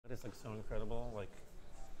so incredible. Like,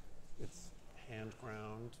 it's hand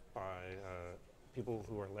ground by people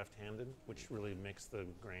who are left-handed, which really makes the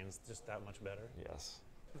grains just that much better. Yes.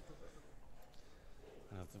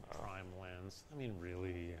 And it's a prime lens. I mean,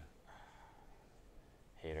 really.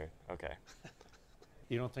 Hater. Okay.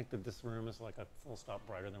 You don't think that this room is like a full stop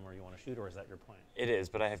brighter than where you want to shoot, or is that your plan? It is,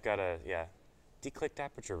 but I have got a declicked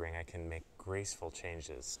aperture ring. I can make graceful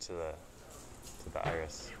changes to the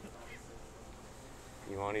iris.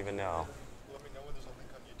 You won't even know. Let me know when there's a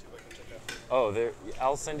link on YouTube I can check out. Oh, there.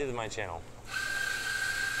 I'll send you to my channel.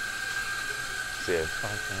 See ya. Bye,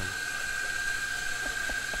 Sam.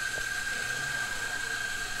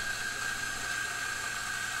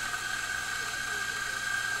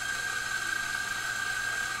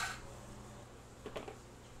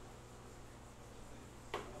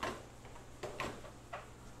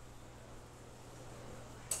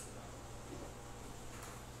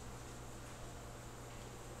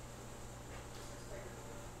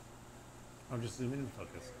 Oh, just zoom in and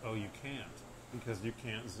focus. Oh, you can't, because you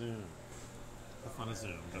can't zoom. The fun of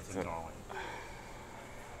zoom, that's a dolly.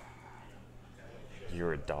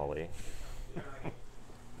 You're a dolly.